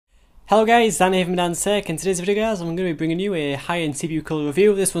Hello guys, Dan here from Dan's Tech. In today's video guys, I'm going to be bringing you a high-end CPU cooler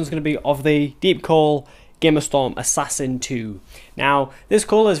review. This one's going to be of the Deepcool Gamerstorm Assassin 2. Now, this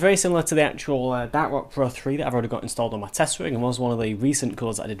cooler is very similar to the actual Dartrock Pro 3 that I've already got installed on my test rig and was one of the recent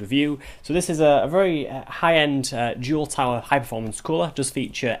coolers that I did review. So this is a very high-end dual tower high-performance cooler. Does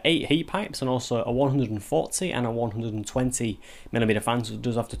feature 8 heat pipes and also a 140 and a 120mm fan, so it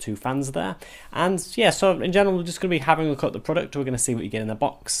does have the 2 fans there. And yeah, so in general we're just going to be having a look at the product. We're going to see what you get in the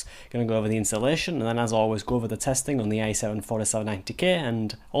box, going to go over the installation, and then as always go over the testing on the i7 4790K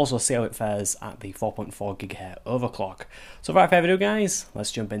and also see how it fares at the 4.4 GHz overclock. So without further ado guys,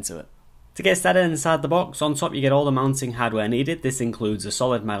 let's jump into it. To get started inside the box, on top you get all the mounting hardware needed. This includes a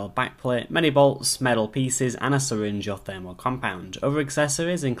solid metal backplate, many bolts, metal pieces and a syringe or thermal compound. Other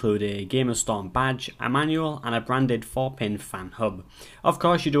accessories include a Gamerstorm badge, a manual and a branded 4-pin fan hub. Of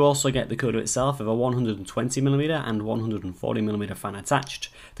course you do also get the cooler itself with a 120mm and 140mm fan attached.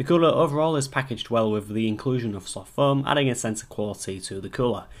 The cooler overall is packaged well with the inclusion of soft foam, adding a sense of quality to the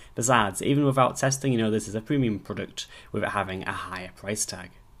cooler. Besides, even without testing, you know this is a premium product with it having a higher price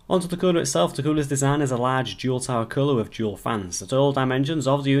tag. Onto the cooler itself, the cooler's design is a large dual tower cooler with dual fans. The total dimensions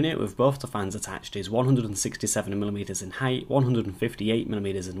of the unit with both the fans attached is 167mm in height,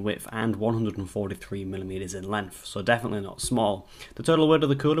 158mm in width and 143mm in length, so definitely not small. The total weight of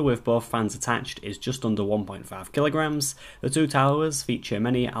the cooler with both fans attached is just under 1.5 kilograms. The two towers feature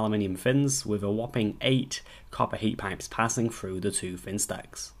many aluminium fins with a whopping 8 copper heat pipes passing through the 2 fin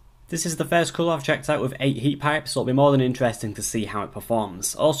stacks. This is the first cooler I've checked out with 8 heat pipes, so it'll be more than interesting to see how it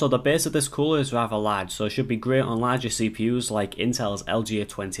performs. Also, the base of this cooler is rather large, so it should be great on larger CPUs like Intel's LGA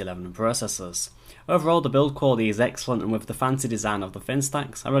 2011 processors. Overall, the build quality is excellent, and with the fancy design of the fin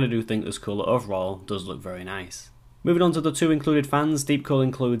stacks, I really do think this cooler overall does look very nice. Moving on to the 2 included fans, Deepcool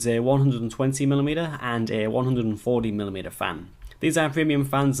includes a 120mm and a 140mm fan. These are premium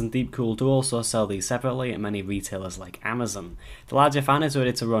fans, and Deepcool do also sell these separately at many retailers like Amazon. The larger fan is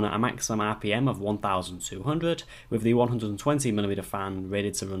rated to run at a maximum RPM of 1200, with the 120mm fan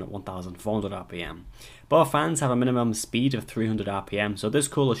rated to run at 1400 RPM. Both fans have a minimum speed of 300 RPM, so this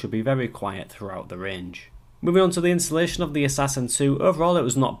cooler should be very quiet throughout the range. Moving on to the installation of the Assassin 2, overall it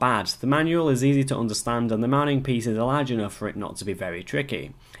was not bad. The manual is easy to understand and the mounting pieces are large enough for it not to be very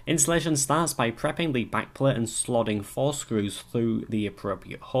tricky. Installation starts by prepping the backplate and slotting 4 screws through the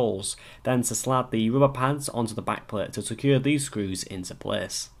appropriate holes, then to slide the rubber pads onto the backplate to secure these screws into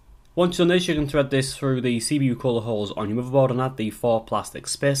place. Once you've done this, you can thread this through the CPU cooler holes on your motherboard and add the 4 plastic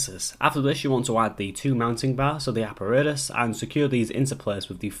spacers. After this, you want to add the 2 mounting bars to the apparatus and secure these into place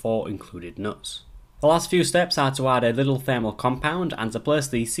with the 4 included nuts. The last few steps are to add a little thermal compound and to place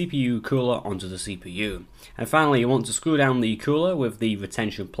the CPU cooler onto the CPU. And finally, you want to screw down the cooler with the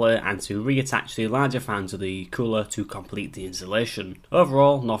retention plate and to reattach the larger fan to the cooler to complete the installation.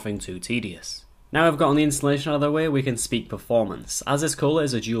 Overall, nothing too tedious. Now I've gotten the installation out of the way, we can speak performance. As this cooler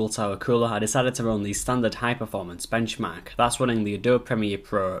is a dual tower cooler, I decided to run the standard high performance benchmark. That's running the Adobe Premiere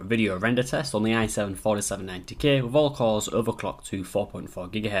Pro video render test on the i7 4790K with all cores overclocked to 4.4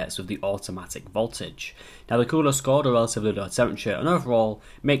 GHz with the automatic voltage. Now the cooler scored a relatively low temperature and overall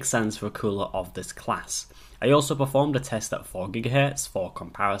makes sense for a cooler of this class. I also performed a test at 4 GHz for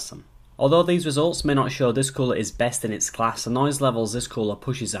comparison. Although these results may not show this cooler is best in its class, the noise levels this cooler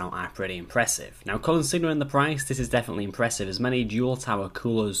pushes out are pretty impressive. Now considering the price, this is definitely impressive as many dual tower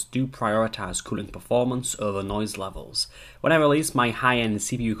coolers do prioritise cooling performance over noise levels. When I release my high-end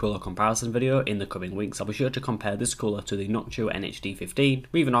CPU cooler comparison video in the coming weeks, I'll be sure to compare this cooler to the Noctua NHD15,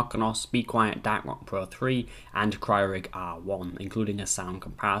 Riven Okeanos, Be Quiet Dartrock Pro 3 and Cryorig R1, including a sound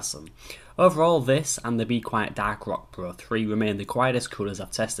comparison. Overall, this and the Be Quiet Dartrock Pro 3 remain the quietest coolers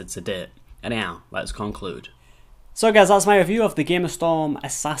I've tested to date. Anyhow, let's conclude. So guys, that's my review of the Gamerstorm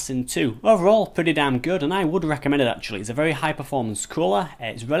Assassin 2. Overall, pretty damn good, and I would recommend it actually. It's a very high performance cooler,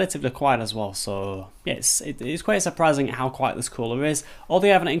 it's relatively quiet as well, so yeah, it's quite surprising how quiet this cooler is. Although they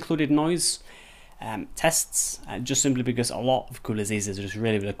haven't included noise tests, just simply because a lot of coolers these days are just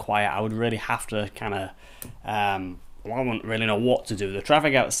really quiet. I would really have to kind of I wouldn't really know what to do. The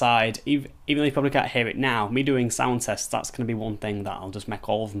traffic outside, even though you probably can't hear it now, me doing sound tests, that's going to be one thing that I'll just make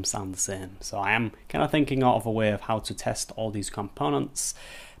all of them sound the same. So I am kind of thinking of a way of how to test all these components.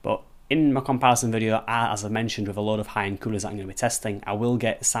 But in my comparison video, as I mentioned with a load of high-end coolers that I'm going to be testing, I will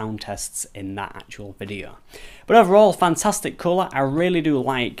get sound tests in that actual video. But overall, fantastic cooler. I really do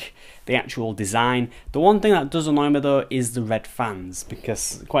like the actual design. The one thing that does annoy me though is the red fans,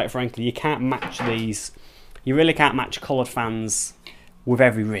 because quite frankly, you can't match these. You really can't match coloured fans with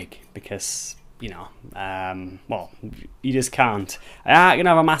every rig because, you know, well, you just can't. I'm going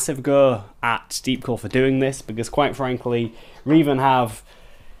to have a massive go at Deepcool for doing this because, quite frankly, we even have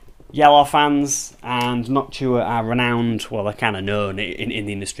yellow fans, and Noctua are renowned, well, they're kind of known in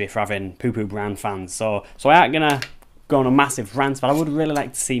the industry for having poo-poo brand fans. So I ain't gonna go on a massive rant, but I would really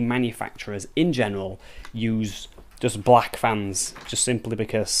like to see manufacturers in general use just black fans, just simply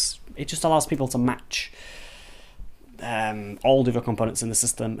because it just allows people to match all the other components in the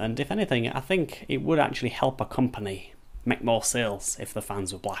system. And if anything, I think it would actually help a company make more sales if the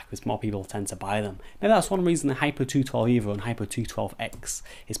fans were black, because more people tend to buy them. Maybe that's one reason the Hyper 212 Evo and Hyper 212X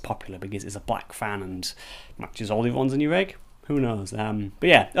is popular, because it's a black fan and matches all the other ones in your rig. Who knows? But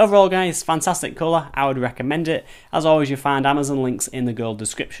yeah, overall guys, fantastic colour. I would recommend it. As always, you find Amazon links in the gold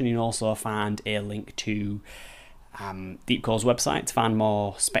description. You'll also find a link to Deepcore's website to find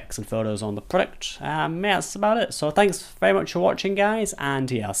more specs and photos on the product. Yeah, that's about it. So thanks very much for watching guys, and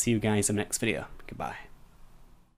yeah, I'll see you guys in the next video. Goodbye.